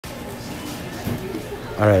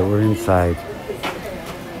All right, we're inside.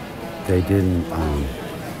 They didn't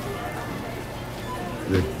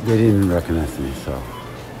recognize me, so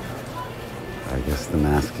I guess the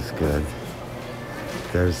mask is good.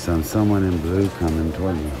 There's someone in blue coming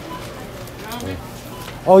toward me.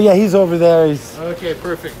 Oh yeah, he's over there. He's okay.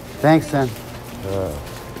 Perfect. Thanks, Sam. I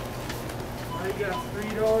got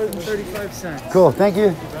 $3.35. Cool. Thank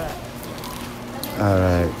you. All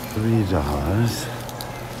right,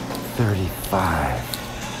 $3.35.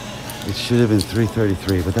 It should have been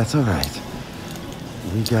 $3.33, but that's all right.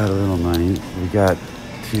 We got a little money. We got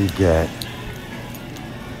to get.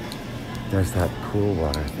 There's that cool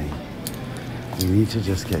water thing. We need to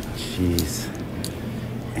just get cheese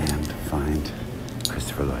and find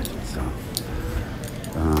Christopher Lloyd. So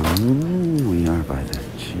we are by the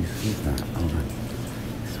cheese. Who's that? Hold on.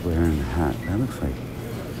 He's wearing a hat. That looks like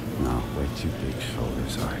no, way too big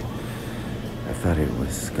shoulders. Sorry. I thought it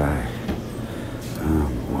was Sky.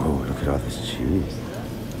 Whoa! Look at all this cheese.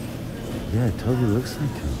 Yeah, it totally looks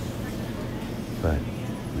like him. But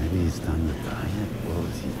maybe he's done the diet.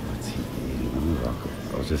 What's he eating? Let me walk.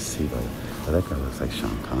 I'll just see. But that guy looks like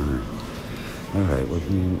Sean Connery. All right, we're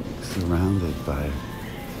being surrounded by.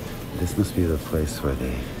 This must be the place where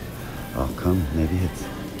they all come. Maybe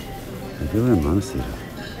we're in Montecito.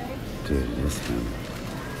 Dude, it is him.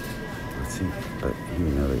 Let's see. But he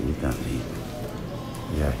would never eat that meat.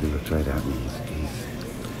 Yeah, he looked right at me.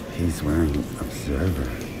 He's wearing Observer.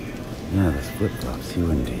 Yeah, those flip-flops. He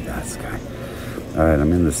wouldn't do that, Sky. All right,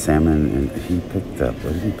 I'm in the salmon, and he picked up.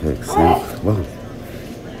 What did he pick? Salmon. Whoa.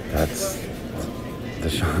 That's the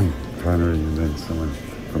Sean Connery, and then someone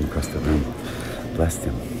from across the room. Blessed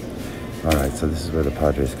him. All right, so this is where the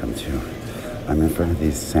Padres come to. I'm in front of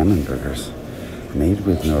these salmon burgers made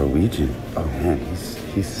with Norwegian. Oh, man,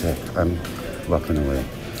 he's sick. I'm walking away.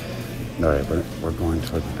 All right, we're going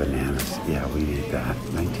toward the bananas. Yeah, we need that.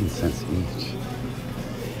 19 cents each.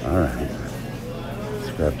 All right.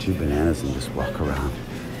 Let's grab 2 bananas and just walk around.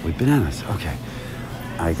 Wait, bananas. Okay.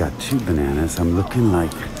 I got 2 bananas. I'm looking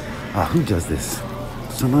like, who does this?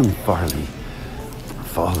 Someone Foley.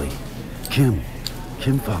 Kim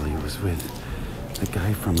Foley was with the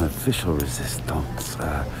guy from Official Resistance,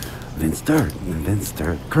 Vince Dirt.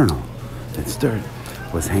 Colonel Vince Dirt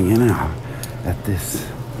was hanging out at this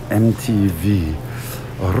MTV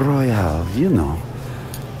Royale,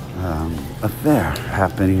 affair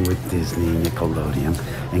happening with Disney, Nickelodeon,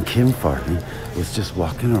 and Kim Farley was just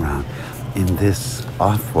walking around in this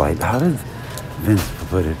off-white. How did Vince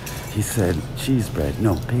put it? He said cheese bread,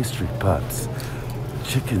 no, pastry pups,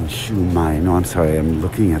 chicken shumai. No, I'm sorry, I'm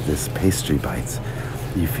looking at this pastry bites.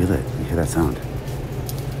 You feel it? You hear that sound?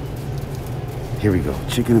 Here we go.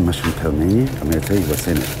 Chicken and mushroom pelmeni. I'm going to tell you what's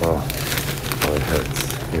in it. Oh, it hurts.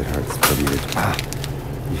 It hurts for me to.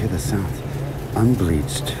 You hear the sound?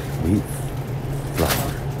 Unbleached wheat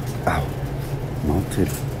flour. Ow. Malted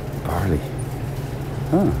barley.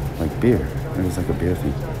 Like beer. It was like a beer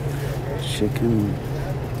thing. Chicken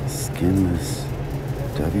skinless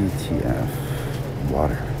WTF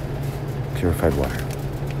water. Purified water.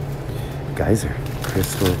 Geyser.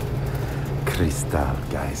 Crystal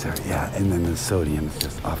geyser. Yeah, and then the sodium is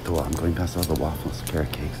just off the wall. I'm going past all the waffles,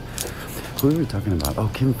 carrot cakes. Who were we talking about? Oh,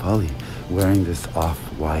 Kim Foley wearing this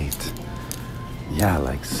off-white,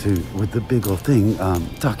 like suit with the big old thing,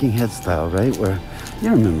 Talking Head style, right? Where,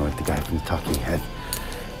 you remember what the guy from Talking Head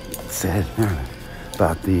said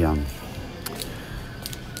about the,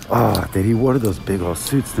 that he wore those big old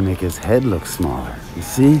suits to make his head look smaller. You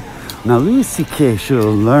see? Now, Louis C.K. should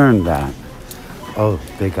have learned that. Oh,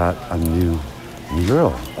 they got a new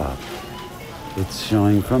mural up. It's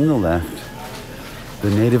showing from the left the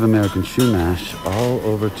Native American shoe mash all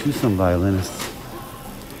over Tucson violinists.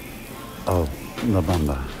 Oh, La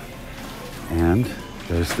Bamba. And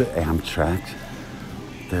there's the Amtrak.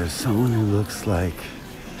 There's someone who looks like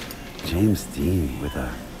James Dean with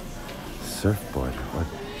a surfboard, or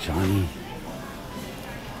Johnny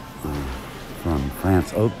from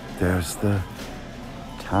France. Oh, there's the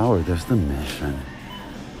tower, there's the mission.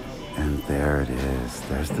 And there it is.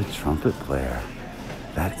 There's the trumpet player.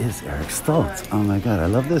 That is Eric Stoltz. Oh my God, I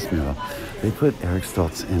love this mural. They put Eric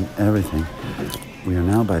Stoltz in everything. We are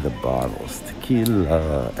now by the bottles.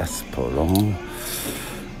 Tequila, Espolón.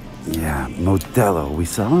 Yeah, Modelo. We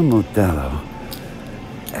saw a Modelo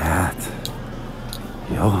at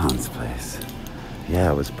Johann's place.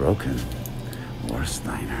 Yeah, it was broken.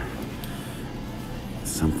 Warsteiner.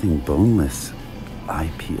 Something boneless.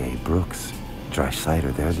 IPA Brooks. Dry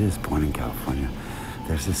cider. There it is, born in California.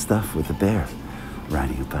 There's this stuff with the bear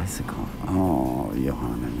riding a bicycle. Oh,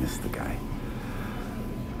 Johann, I miss the guy.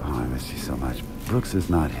 Oh, I miss you so much. Brooks is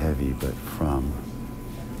not heavy, but from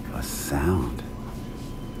a sound.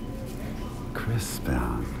 Crisp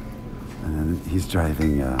sound. And then he's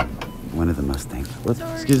driving one of the Mustangs.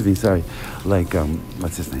 Excuse me, sorry. Like,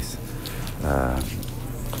 what's his name?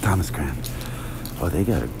 Thomas Cran. Oh, they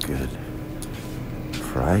got a good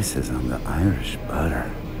prices on the Irish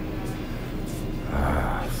butter.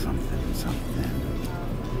 Something.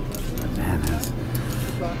 Bananas.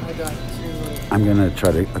 I got two. I'm gonna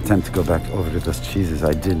try to attempt to go back over to those cheeses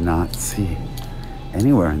I did not see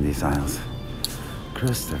anywhere in these aisles.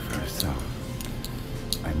 Christopher, so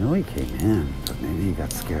I know he came in, but maybe he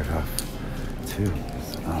got scared off too.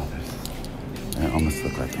 It almost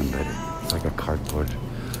looked like him, but it's like a cardboard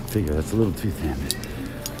figure. That's a little too thin.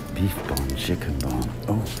 Beef bone, chicken bone.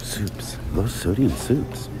 Oh, soups. Low sodium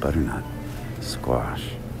soups. Butternut,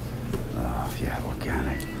 squash. Oh yeah,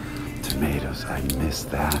 organic. Tomatoes. I missed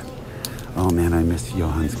that. Oh man, I missed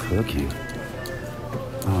Johan's cooking.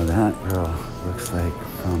 Oh, that girl looks like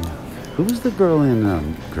from... Who was the girl in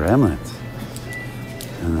Gremlins?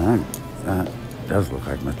 And that does look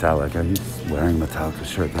like Metallica. He's wearing a Metallica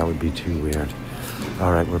shirt. That would be too weird.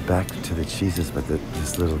 All right, we're back to the cheeses, but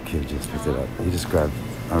this little kid just picked it up. He just grabbed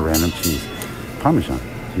a random cheese. Parmesan.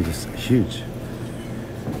 He just, huge.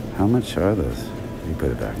 How much are those? You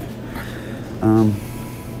put it back.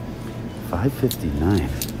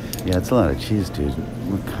 $5.59. Yeah, it's a lot of cheese, dude.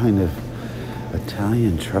 What kind of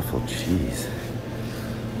Italian truffle cheese?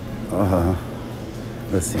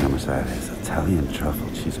 Let's see how much that is. Italian truffle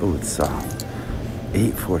cheese. Oh, it's soft.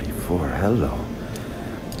 $8.44. Hello.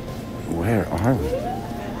 Where are we?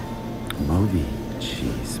 Moby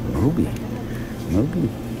cheese. Moby.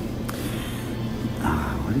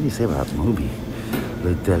 What did he say about Moby?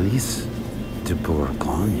 Le Délice de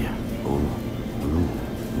Bourgogne. Ooh,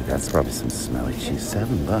 that's probably some smelly cheese.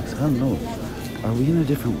 $7. I don't know. Are we in a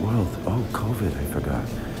different world? Oh, COVID. I forgot.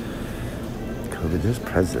 COVID. There's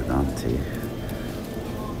Presidente.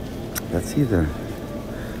 That's either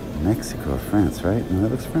Mexico or France, right? No,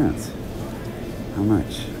 that looks France. How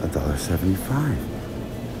much? $1.75.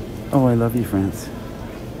 Oh, I love you, France.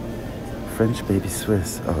 French baby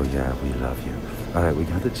Swiss. Oh yeah, we love you. All right, we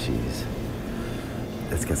got the cheese.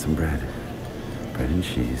 Let's get some bread. Bread and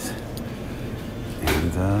cheese.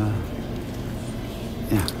 And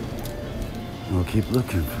yeah. We'll keep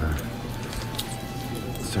looking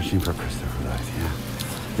searching for Christopher Light, yeah.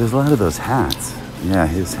 There's a lot of those hats. Yeah,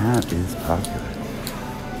 his hat is popular.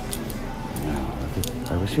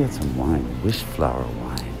 I wish you had some wine. Wish flower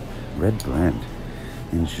wine. Red blend.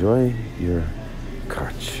 Enjoy your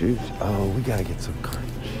charcuterie. Oh, we gotta get some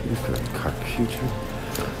charcuterie.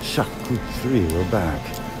 Charcuterie. We're back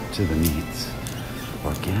to the meats.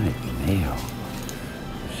 Organic mayo.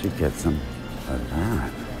 We should get some of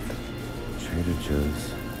that. Trader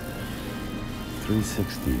Joe's.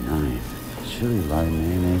 $3.69. Chili lime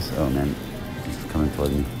mayonnaise. Oh man, he's coming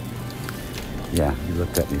toward me. Yeah, he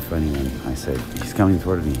looked at me funny when I said, he's coming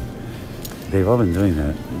toward me. They've all been doing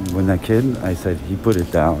that. When that kid, I said, he put it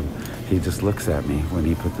down. He just looks at me when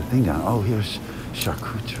he put the thing down. Oh, here's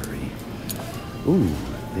charcuterie. Ooh,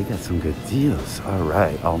 they got some good deals. All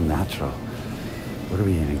right, all natural. What are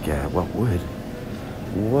we gonna get? What would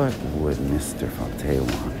Mr. Fonte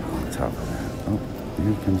want on top of that? Oh,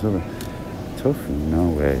 here it comes over. Tofu, no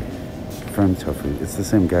way. Firm tofu. It's the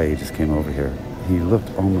same guy, he just came over here. He looked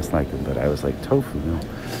almost like him, but I was like, tofu, no.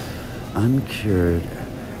 Uncured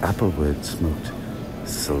applewood smoked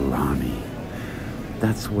salami.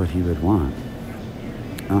 That's what he would want.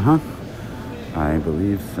 I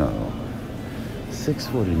believe so.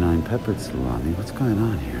 $6.49 peppered salami. What's going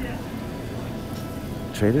on here?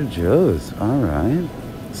 Trader Joe's. All right.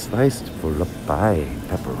 Sliced pie,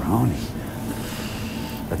 pepperoni.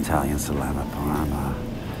 Italian salami parma.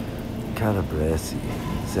 Calabrese.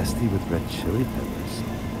 Zesty with red chili peppers.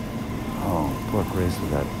 Oh, pork raised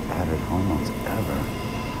without added hormones ever.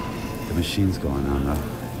 The machine's going on though.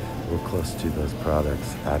 We're close to those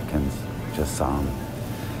products. Atkins, Jassam.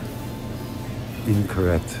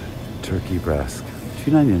 Incorrect turkey breast.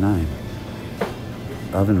 $2.99.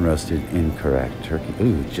 Oven roasted incorrect turkey.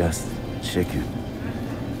 Ooh, just chicken.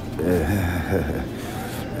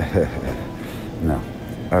 No.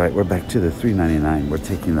 All right, we're back to the $3.99. We're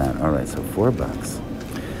taking that. All right, so $4.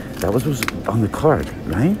 That was on the card,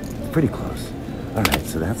 right? Pretty close. All right,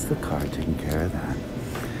 so that's the card, taking care of that.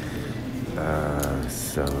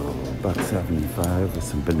 So $1.75 with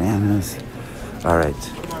some bananas. All right,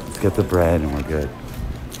 let's get the bread and we're good.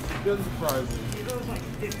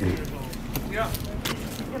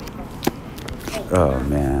 Oh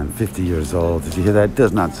man, 50 years old. Did you hear that?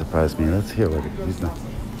 Does not surprise me. Let's hear what he's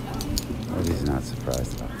not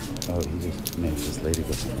surprised about. Oh, he just made this lady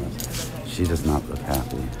go somewhere else. She does not look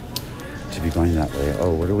happy to be going that way.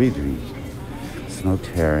 Oh, what are we doing? Smoked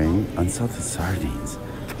herring, unsalted sardines.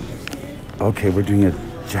 Okay, we're doing a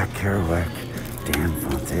Jack Kerouac, Dan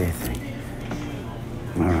Fonte thing.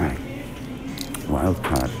 All right. Wild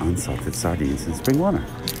caught, unsalted sardines in spring water.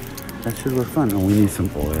 That should work fun. Oh, we need some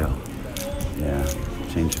oil. Yeah,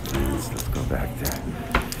 change of plans. Let's go back there.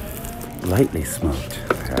 Lightly smoked.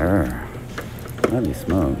 Lightly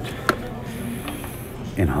smoked.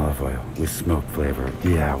 In olive oil with smoke flavor.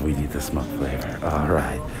 Yeah, we need the smoke flavor. All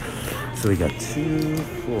right. So we got 2,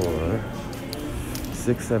 4,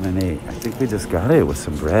 6, 7, 8. I think we just got it with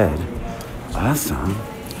some bread. Awesome.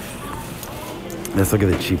 Let's look at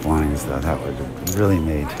the cheap wines though. That would have really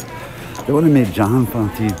made. They would have made John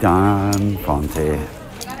Fonte, Don Fonte,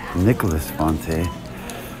 Nicholas Fonte,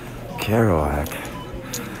 Kerouac.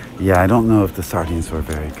 Yeah, I don't know if the sardines were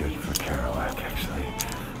very good for Kerouac actually.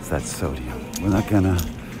 It's that sodium. We're not gonna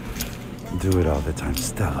do it all the time.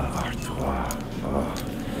 Stella Artois.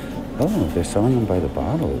 Oh, they're selling them by the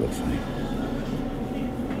bottle, it looks like.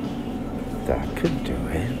 That could do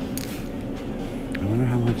it. I wonder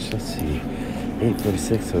how much, let's see.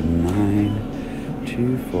 8.46, so 9,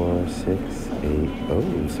 2, 4, 6, 8.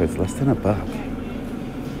 Oh, so it's less than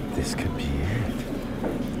 $1. This could be it.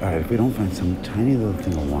 All right, if we don't find some tiny little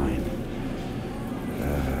thing of wine,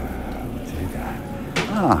 we'll do that.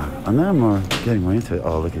 And then we're getting more into it.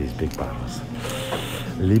 Oh, look at these big bottles.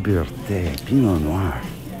 Liberté, Pinot Noir.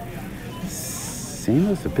 San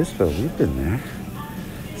Luis Obispo, we've been there.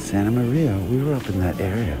 Santa Maria, we were up in that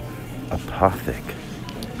area. Apothic,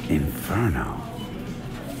 Inferno.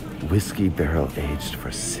 Whiskey barrel aged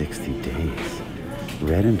for 60 days.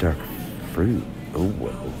 Red and dark fruit. Oh,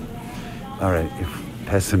 whoa. All right,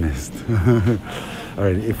 pessimist. All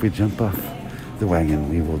right, if we jump off the wagon,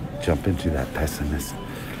 we will jump into that pessimist.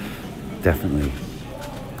 Definitely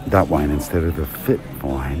that wine instead of the fit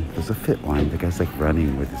wine. There's a fit wine. The guy's like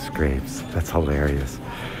running with his grapes. That's hilarious.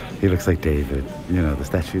 He looks like David, you know, the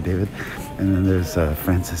statue of David. And then there's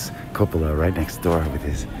Francis Coppola right next door with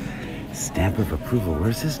his stamp of approval.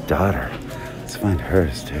 Where's his daughter? Let's find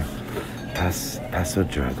hers too. Paso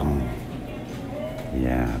Dragon.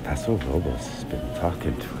 Yeah, Paso Robles has been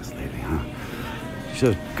talking to us lately, huh? You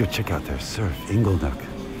should go check out their surf, Inglenook.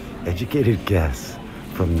 Educated guess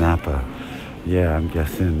from Napa. Yeah, I'm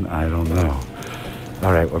guessing, I don't know.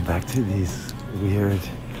 All right, we're back to these weird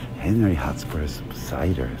Henry Hotspur's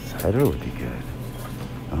cider. Cider would be good.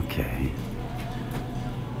 Okay.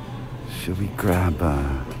 Should we grab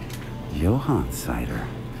Johann cider?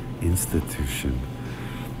 Institution.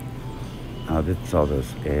 Oh, that's all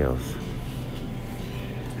those ales.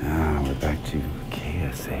 We're back to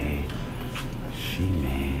KSA,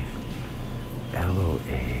 Shime, LOA,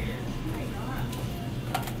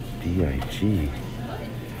 DIG,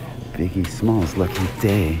 Biggie Smalls, Lucky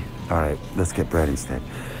Day. All right, let's get bread instead.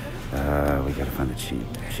 We gotta find the cheap.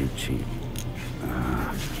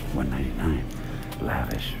 $1.99.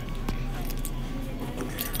 Lavish.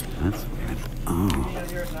 That's weird. Oh.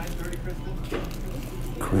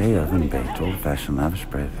 Clay oven baked, old-fashioned lavish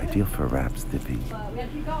bread, ideal for wraps, dipping,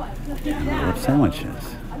 and roll-up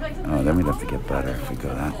sandwiches. Oh, then we'd have to get butter if we go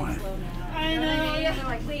that way. I know. They're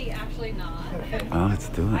like, wait, actually not. Oh, let's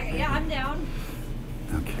do it. Yeah, I'm down.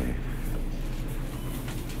 Okay.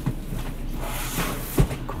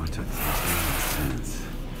 Corn to 16 cents.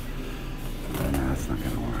 No, that's not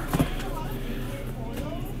gonna work.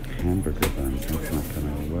 Hamburger buns, that's not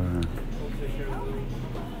gonna work.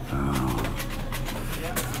 Oh.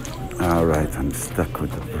 All right, I'm stuck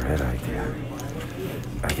with the bread idea.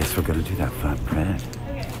 I guess we're gonna do that flat bread.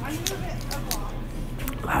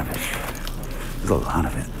 Lavish. There's a lot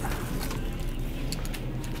of it.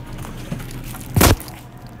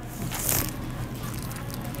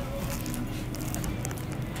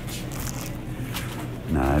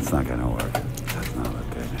 Nah, it's not gonna work. It does not look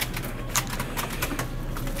good.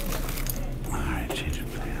 All right, change of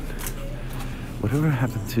plan. Whatever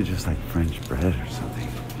happened to just like French bread or something?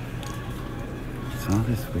 It's all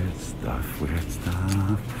this weird stuff.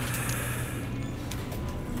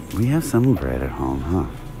 We have some bread at home, huh?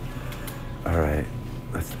 All right,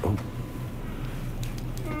 let's, whole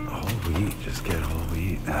wheat, just get whole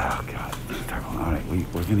wheat. Oh God, terrible. All right,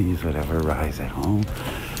 we're gonna use whatever rye's at home,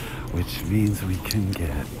 which means we can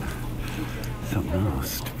get something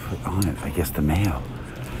else to put on it. I guess the mayo.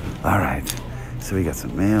 All right, so we got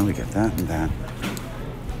some mayo, we got that and that.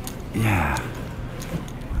 Yeah,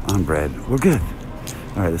 on bread, we're good.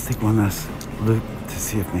 All right, let's take one last look to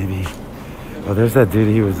see if maybe, oh, there's that dude,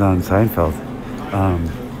 he was on Seinfeld.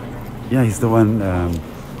 Yeah, he's the one,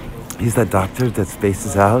 he's that doctor that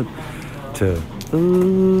spaces out to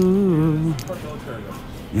Ooh.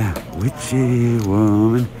 Yeah, witchy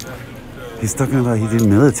woman. He's talking about he did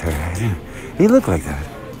military. He looked like that.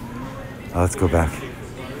 Oh, let's go back.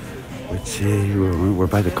 Witchy woman. We're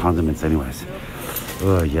by the condiments anyways.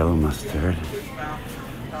 Oh, yellow mustard.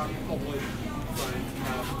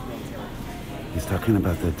 He's talking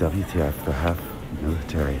about the WTF, the half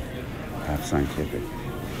military, half scientific.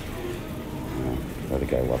 The other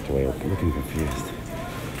guy walked away looking confused.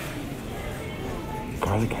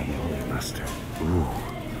 Garlic aioli mustard. Ooh.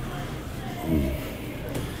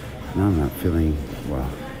 Now I'm not feeling, well,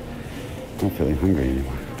 I'm not feeling hungry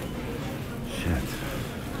anymore. Shit.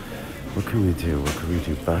 What can we do? What can we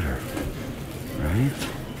do? Butter. Right?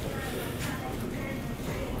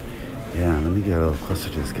 Yeah, let me get a little closer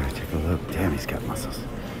to this guy. Take a look. Damn, he's got muscles.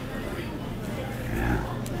 Yeah.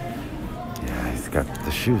 Yeah, he's got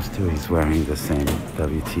the shoes too. He's wearing the same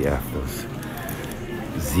WTF, those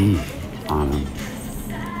Z on him.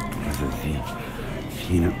 There's a Z.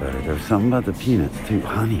 Peanut butter. There's something about the peanuts too.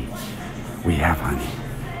 Honey. We have honey.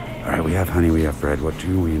 All right, we have honey. We have bread. What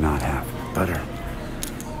do we not have? Butter.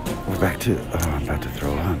 We're back to, I'm about to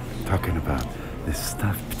throw up. Talking about this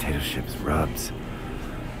stuffed potato chips, rubs.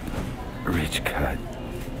 Rich cut.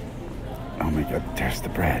 Oh my God, there's the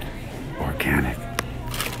bread. Organic.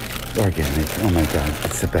 Organic. Oh my God,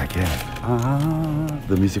 it's the baguette. Ah,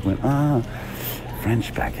 the music went, ah.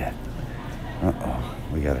 French baguette. Uh-oh,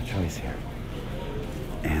 we got a choice here.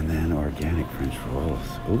 And then organic French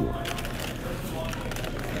rolls. Ooh.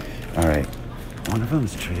 All right, one of them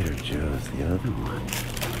is Trader Joe's, the other one.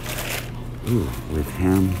 Ooh, with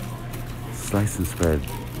ham, slice and spread,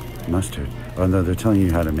 mustard. Oh no, they're telling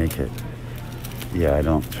you how to make it. Yeah, I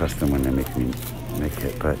don't trust them when they make me make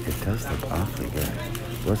it, but it does look awfully good.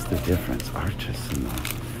 What's the difference? Artisanal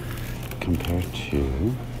compared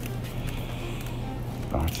to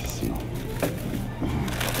artisanal.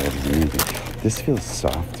 That is amazing. This feels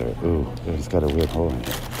softer. Ooh, it's got a weird hole in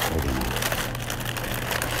it.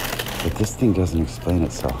 But this thing doesn't explain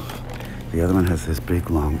itself. The other one has this big,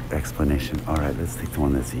 long explanation. All right, let's take the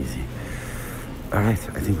one that's easy. All right,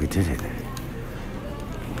 I think we did it.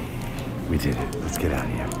 We did it. Let's get out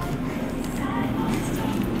of here.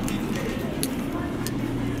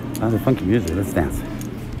 Oh, the funky music. Let's dance.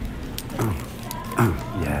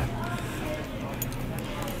 Yeah.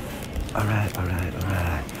 All right, all right, all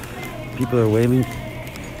right. People are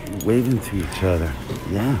waving to each other.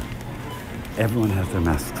 Yeah. Everyone has their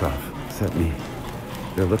masks off, except me.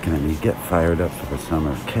 They're looking at me. Get fired up for the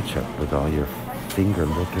summer. Catch up with all your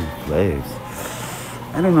finger-looking flaves.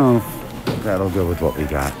 I don't know if that'll go with what we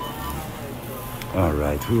got. All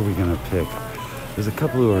right, who are we gonna pick? There's a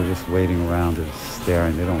couple who are just waiting around and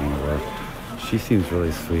staring. They don't want to work. She seems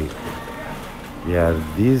really sweet. Yeah,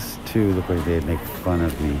 these two look like they'd make fun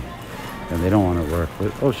of me, and they don't want to work.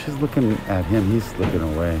 But oh, she's looking at him. He's looking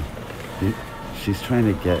away. She's trying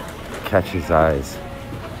to catch his eyes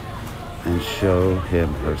and show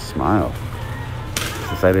him her smile.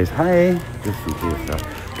 So sideways, hi. Good to see yourself.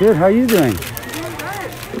 Good. How are you doing? Doing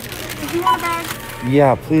good. If you want a bag?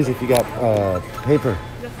 Yeah, please. If you got paper.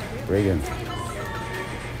 Yes, I do. Reagan.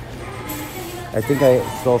 I think I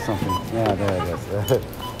stole something. Yeah, there it is.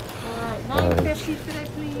 $9.50 today,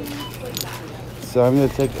 please. So I'm going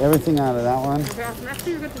to take everything out of that one. Okay, so next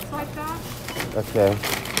you're going to swipe that. Okay.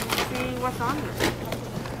 See what's on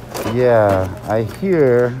there. Yeah, I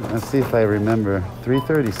hear, let's see if I remember,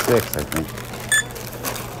 336, I think.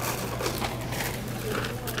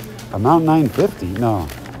 Amount 950? No.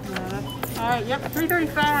 All right, yep,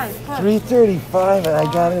 335. 335, and I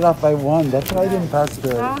got it off by one. That's why I didn't pass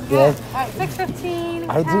the... All right, 615.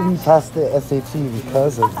 I didn't pass the SAT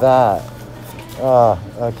because of that. Oh,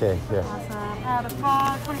 okay, here. Awesome. Out of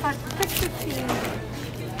 25, 615.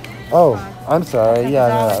 Oh, I'm sorry.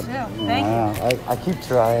 Yeah, $100 too. Thank you. I keep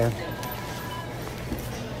trying.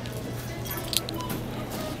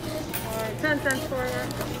 All right, 10 cents for you.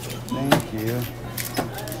 Thank you.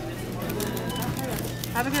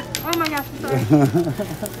 Have a good, oh my gosh, I'm sorry.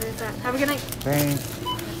 Have a good night. Thanks.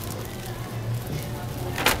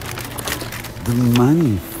 The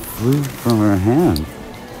money flew from her hand.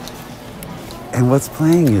 And what's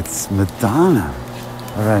playing? It's Madonna.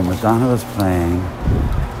 All right, Madonna was playing.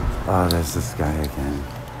 Oh, there's this guy again.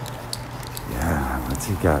 Yeah, what's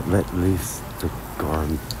he got? Let loose the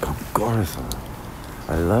gorgonzola.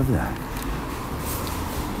 I love that.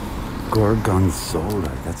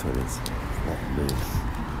 Gorgonzola, that's what it is. Let loose.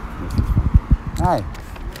 Hi.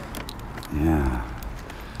 Yeah.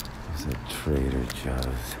 There's a Trader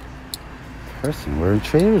Joe's person. We're in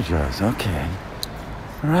Trader Joe's. Okay.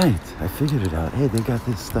 All right. I figured it out. Hey, they got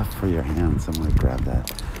this stuff for your hands. I'm going to grab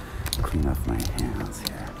that. Clean off my hands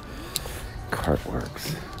here.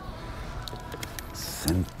 Cartworks.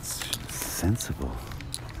 Sensible,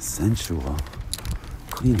 sensual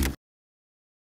cleaning.